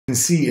You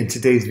can see in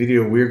today's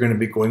video we're going to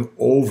be going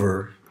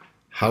over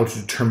how to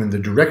determine the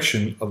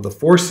direction of the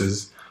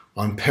forces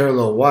on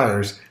parallel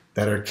wires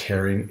that are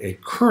carrying a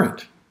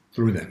current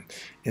through them.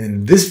 And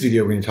in this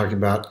video we're going to be talking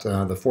about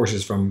the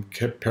forces from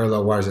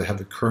parallel wires that have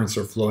the currents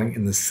are flowing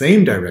in the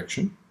same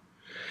direction.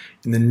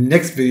 In the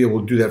next video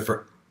we'll do that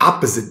for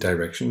opposite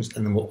directions,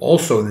 and then we'll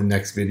also in the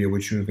next video,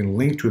 which you can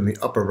link to in the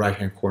upper right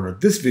hand corner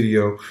of this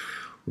video,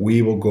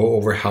 we will go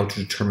over how to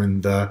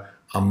determine the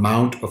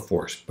amount of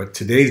force. But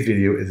today's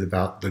video is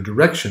about the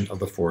direction of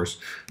the force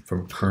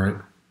from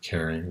current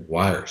carrying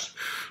wires.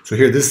 So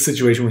here, this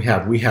situation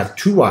we have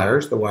two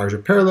wires. The wires are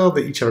parallel.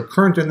 They each have a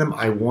current in them,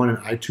 I1 and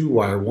I2,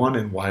 wire 1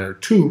 and wire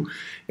 2.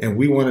 And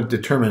we want to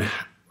determine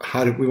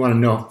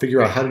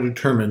figure out how to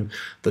determine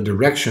the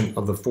direction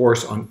of the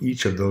force on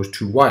each of those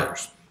two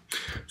wires.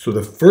 So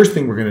the first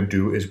thing we're going to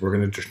do is we're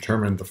going to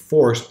determine the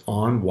force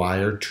on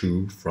wire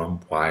 2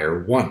 from wire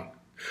 1.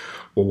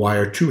 Well,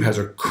 wire 2 has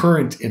a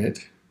current in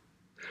it,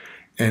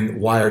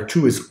 and wire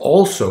 2 is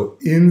also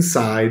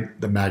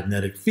inside the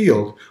magnetic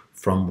field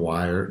from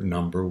wire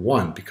number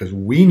 1, because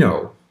we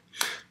know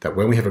that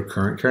when we have a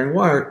current carrying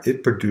wire,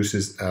 it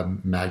produces a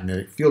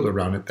magnetic field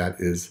around it that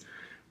is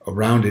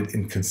around it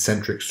in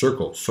concentric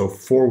circles. So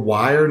for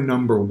wire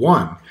number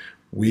 1,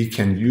 we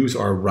can use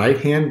our right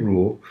hand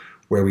rule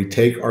where we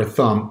take our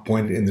thumb,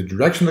 point it in the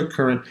direction of the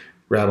current,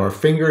 grab our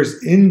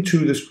fingers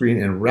into the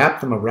screen and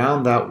wrap them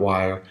around that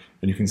wire.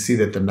 And you can see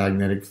that the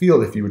magnetic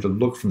field, if you were to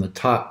look from the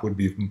top, would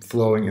be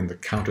flowing in the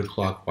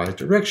counterclockwise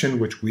direction,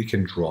 which we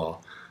can draw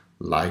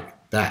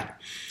like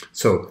that.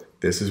 So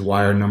this is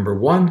wire number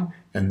 1,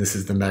 and this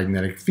is the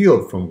magnetic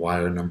field from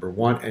wire number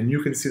 1. And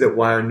you can see that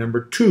wire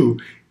number 2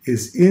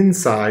 is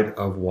inside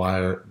of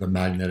the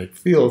magnetic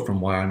field from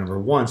wire number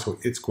 1, so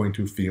it's going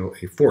to feel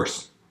a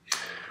force.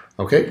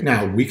 Okay,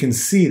 now we can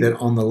see that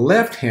on the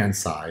left-hand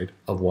side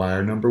of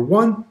wire number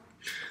 1,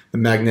 the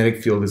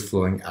magnetic field is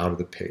flowing out of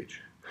the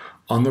page.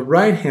 On the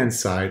right-hand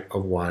side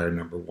of wire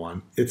number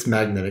 1, its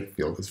magnetic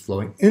field is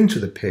flowing into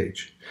the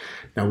page.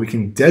 Now we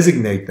can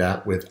designate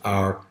that with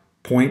our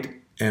point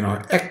and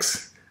our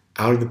X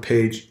out of the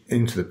page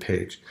into the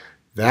page.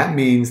 That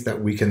means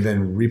that we can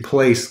then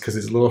replace, because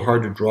it's a little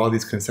hard to draw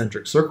these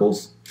concentric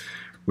circles,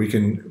 we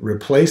can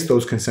replace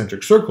those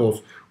concentric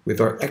circles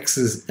with our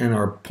X's and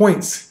our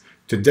points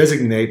to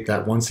designate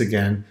that once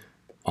again,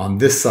 on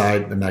this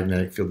side the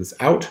magnetic field is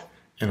out,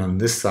 and on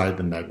this side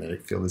the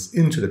magnetic field is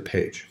into the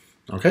page.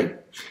 Okay,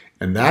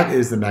 and that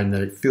is the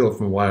magnetic field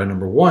from wire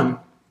number 1,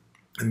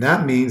 and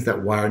that means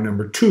that wire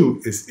number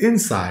 2 is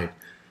inside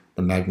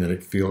the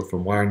magnetic field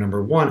from wire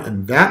number 1,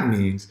 and that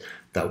means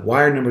that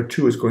wire number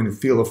 2 is going to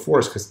feel a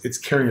force because it's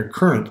carrying a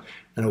current,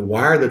 and a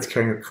wire that's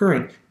carrying a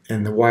current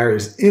and the wire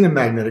is in a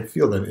magnetic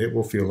field, then it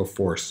will feel a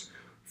force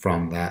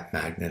from that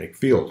magnetic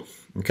field.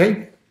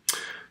 Okay,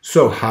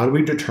 so how do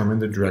we determine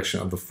the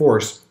direction of the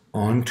force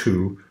on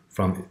 2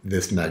 from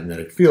this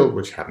magnetic field,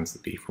 which happens to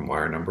be from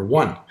wire number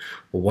 1?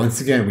 Well, once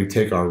again, we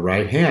take our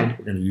right hand,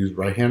 we're going to use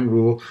right hand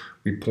rule,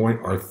 we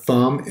point our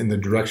thumb in the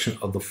direction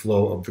of the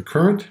flow of the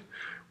current,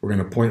 we're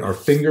going to point our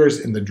fingers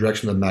in the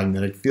direction of the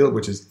magnetic field,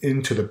 which is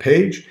into the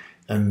page,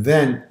 and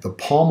then the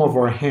palm of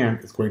our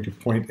hand is going to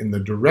point in the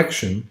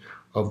direction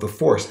of the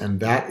force, and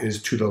that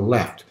is to the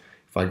left.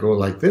 If I go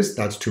like this,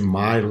 that's to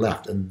my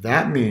left, and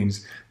that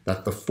means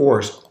that the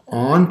force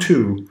on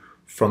 2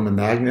 from the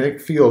magnetic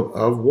field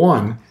of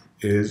 1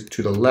 is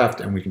to the left,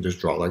 and we can just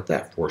draw like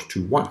that, force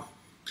 2, 1.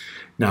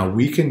 Now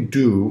we can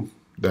do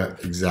the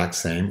exact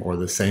same or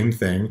the same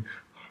thing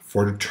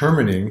for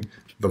determining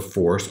the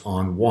force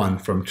on 1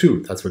 from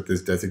 2. That's what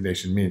this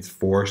designation means,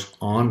 force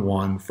on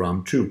 1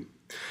 from 2.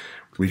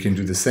 We can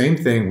do the same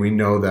thing. We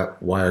know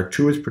that wire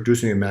 2 is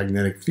producing a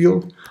magnetic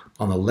field.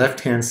 On the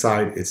left-hand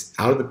side, it's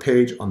out of the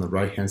page. On the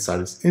right-hand side,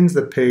 it's into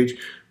the page.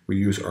 We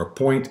use our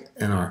point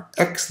and our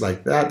X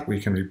like that. We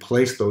can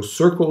replace those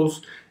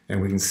circles,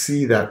 and we can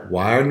see that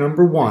wire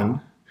number 1,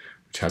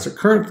 which has a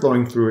current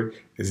flowing through it,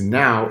 is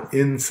now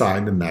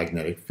inside the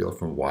magnetic field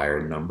from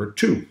wire number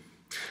 2.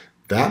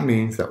 That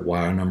means that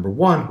wire number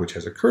 1, which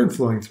has a current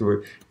flowing through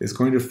it, is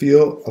going to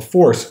feel a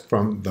force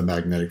from the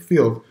magnetic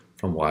field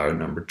from wire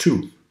number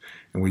 2.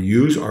 And we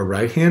use our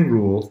right hand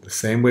rule the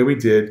same way we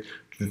did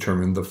to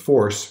determine the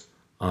force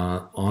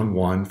on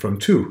 1 from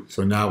 2.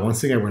 So now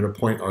once again we're going to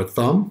point our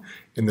thumb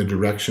in the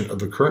direction of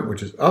the current,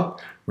 which is up.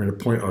 We're going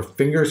to point our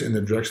fingers in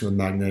the direction of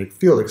the magnetic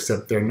field,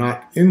 except they're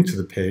not into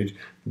the page.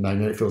 The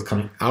magnetic field is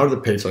coming out of the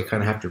page, so I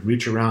kind of have to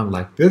reach around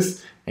like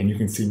this, and you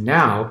can see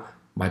now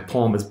my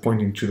palm is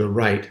pointing to the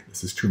right.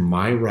 This is to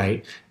my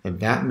right, and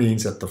that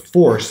means that the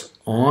force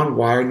on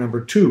wire number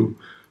 2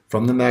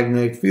 from the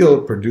magnetic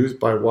field produced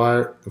by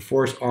the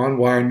force on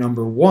wire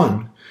number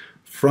 1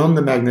 from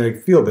the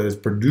magnetic field that is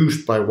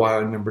produced by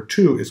wire number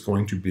 2 is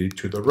going to be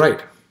to the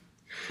right.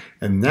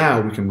 And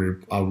now we can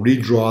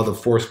redraw the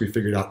force we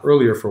figured out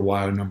earlier for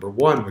wire number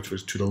 1, which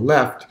was to the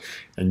left,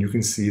 and you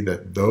can see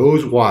that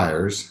those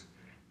wires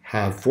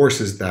have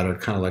forces that are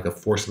kind of like a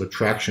force of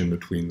attraction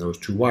between those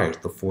two wires.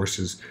 The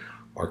forces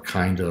are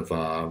kind of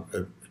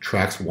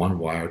attracts one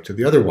wire to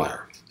the other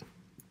wire.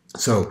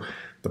 So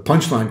The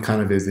punchline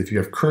kind of is if you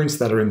have currents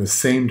that are in the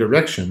same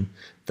direction,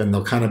 then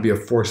there'll kind of be a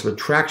force of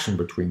attraction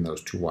between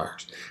those two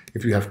wires.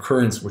 If you have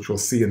currents, which we'll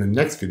see in the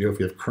next video, if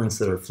you have currents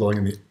that are flowing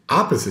in the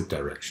opposite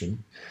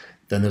direction,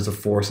 then there's a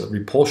force of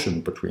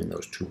repulsion between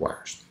those two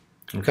wires.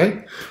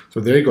 Okay? So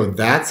there you go.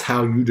 That's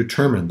how you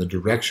determine the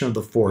direction of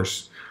the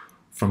force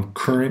from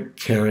current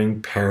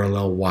carrying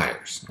parallel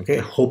wires. Okay?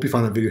 I hope you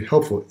found that video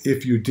helpful.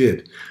 If you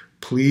did,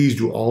 please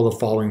do all the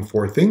following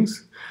 4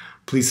 things.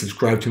 Please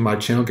subscribe to my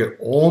channel, get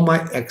all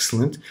my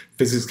excellent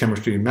physics,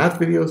 chemistry, and math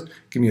videos.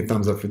 Give me a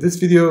thumbs up for this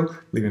video.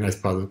 Leave me a nice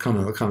positive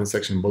comment in the comment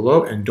section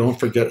below. And don't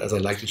forget, as I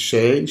like to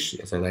say,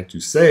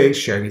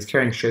 sharing is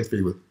caring. Share this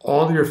video with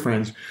all of your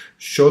friends.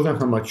 Show them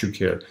how much you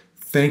care.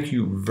 Thank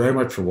you very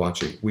much for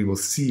watching. We will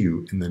see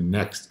you in the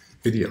next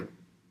video.